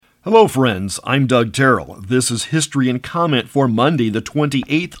Hello, friends. I'm Doug Terrell. This is History and Comment for Monday, the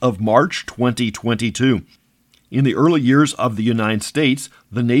 28th of March, 2022. In the early years of the United States,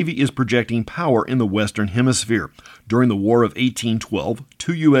 the Navy is projecting power in the Western Hemisphere. During the War of 1812,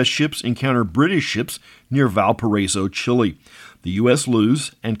 two U.S. ships encounter British ships near Valparaiso, Chile. The U.S.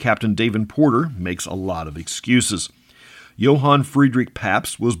 lose, and Captain David Porter makes a lot of excuses. Johann Friedrich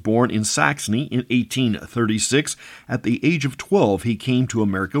Pabst was born in Saxony in 1836. At the age of 12, he came to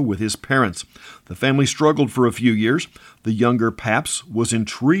America with his parents. The family struggled for a few years. The younger Pabst was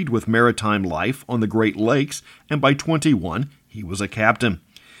intrigued with maritime life on the Great Lakes, and by 21, he was a captain.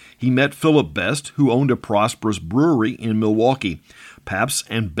 He met Philip Best, who owned a prosperous brewery in Milwaukee. Pabst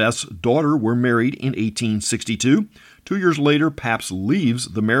and Best's daughter were married in 1862. 2 years later, Pabst leaves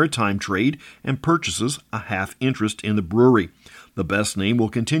the maritime trade and purchases a half interest in the brewery. The Best name will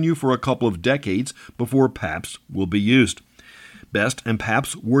continue for a couple of decades before Pabst will be used. Best and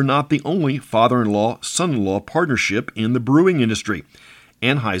Pabst were not the only father-in-law-son-in-law partnership in the brewing industry.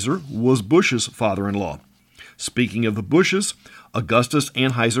 Anheuser was Busch's father-in-law. Speaking of the Busches, Augustus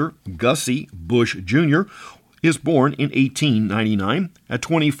Anheuser Gussie Busch Jr. is born in 1899. At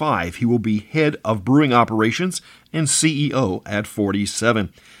 25, he will be head of brewing operations and CEO at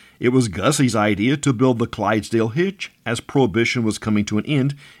 47. It was Gussie's idea to build the Clydesdale Hitch as Prohibition was coming to an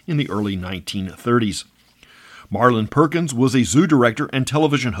end in the early 1930s. Marlin Perkins was a zoo director and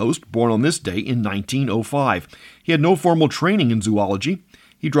television host born on this day in 1905. He had no formal training in zoology.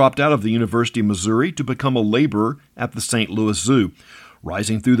 He dropped out of the University of Missouri to become a laborer at the St. Louis Zoo,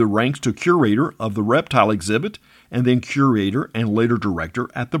 rising through the ranks to curator of the reptile exhibit and then curator and later director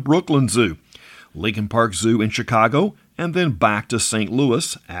at the Brooklyn Zoo, Lincoln Park Zoo in Chicago, and then back to St.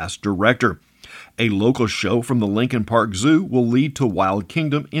 Louis as director. A local show from the Lincoln Park Zoo will lead to Wild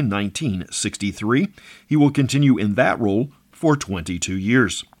Kingdom in 1963. He will continue in that role for 22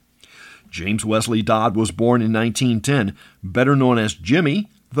 years. James Wesley Dodd was born in 1910, better known as Jimmy,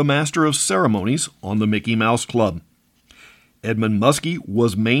 the master of ceremonies on the Mickey Mouse Club. Edmund Muskie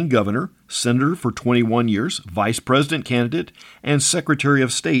was Maine governor, senator for 21 years, vice president candidate, and secretary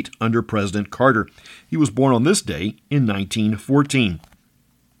of state under President Carter. He was born on this day in 1914.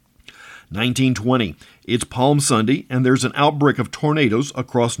 1920. It's Palm Sunday, and there's an outbreak of tornadoes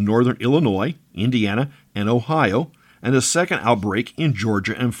across northern Illinois, Indiana, and Ohio, and a second outbreak in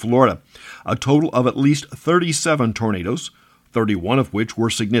Georgia and Florida. A total of at least 37 tornadoes, 31 of which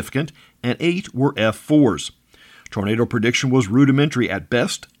were significant, and 8 were F4s. Tornado prediction was rudimentary at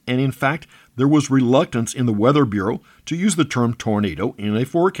best, and in fact, there was reluctance in the Weather Bureau to use the term tornado in a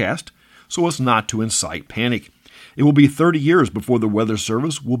forecast so as not to incite panic. It will be 30 years before the Weather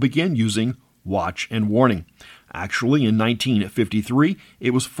Service will begin using watch and warning. Actually, in 1953,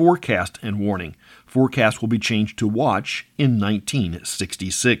 it was forecast and warning. Forecast will be changed to watch in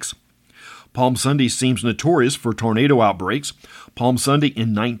 1966. Palm Sunday seems notorious for tornado outbreaks. Palm Sunday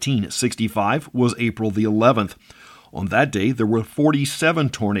in 1965 was April the 11th. On that day, there were 47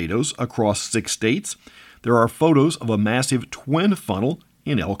 tornadoes across 6 states. There are photos of a massive twin funnel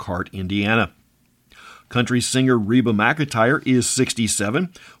in Elkhart, Indiana. Country singer Reba McEntire is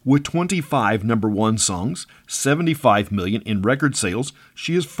 67. With 25 number one songs, 75 million in record sales,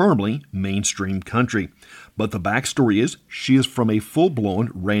 she is firmly mainstream country. But the backstory is she is from a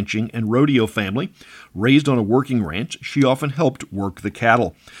full-blown ranching and rodeo family. Raised on a working ranch, she often helped work the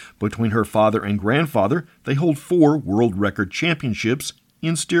cattle. Between her father and grandfather, they hold 4 world record championships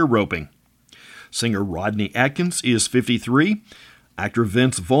in steer roping. Singer Rodney Atkins is 53. Actor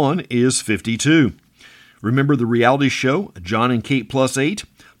Vince Vaughn is 52. Remember the reality show, John and Kate Plus 8?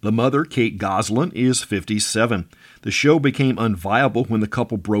 The mother, Kate Goslin, is 57. The show became unviable when the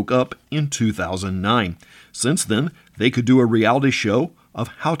couple broke up in 2009. Since then, they could do a reality show of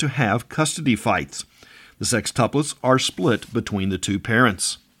how to have custody fights. The sextuplets are split between the two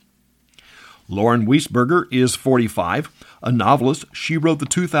parents. Lauren Wiesberger is 45. A novelist, she wrote the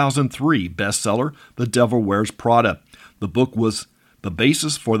 2003 bestseller, The Devil Wears Prada. The book was the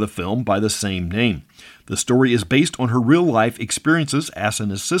basis for the film by the same name. The story is based on her real-life experiences as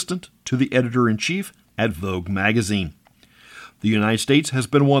an assistant to the editor-in-chief at Vogue magazine. The United States has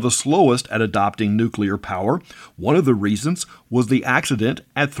been one of the slowest at adopting nuclear power. One of the reasons was the accident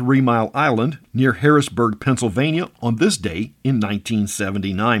at 3 Mile Island near Harrisburg, Pennsylvania on this day in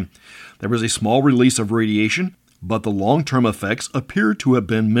 1979. There was a small release of radiation, but the long-term effects appeared to have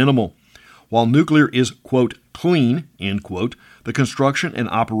been minimal. While nuclear is, quote, clean, end quote, the construction and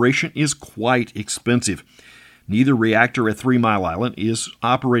operation is quite expensive. Neither reactor at 3 Mile Island is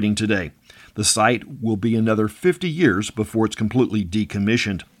operating today. The site will be another 50 years before it's completely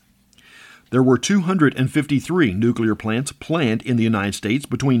decommissioned. There were 253 nuclear plants planned in the United States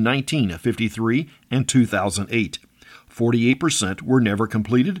between 1953 and 2008. 48% were never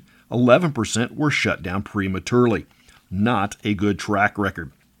completed, 11% were shut down prematurely. Not a good track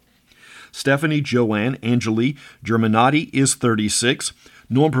record. Stephanie Joanne Angeli Germinati is 36,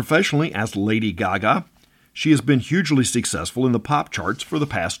 known professionally as Lady Gaga. She has been hugely successful in the pop charts for the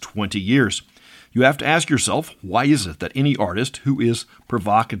past 20 years. You have to ask yourself, why is it that any artist who is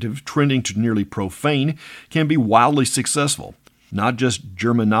provocative, trending to nearly profane, can be wildly successful? Not just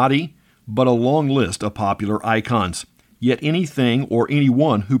Germinati, but a long list of popular icons. Yet anything or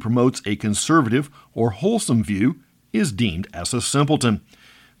anyone who promotes a conservative or wholesome view is deemed as a simpleton.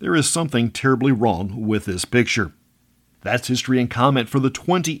 There is something terribly wrong with this picture. That's History and Comment for the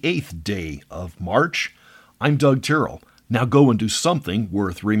 28th day of March. I'm Doug Terrell. Now go and do something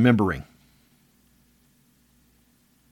worth remembering.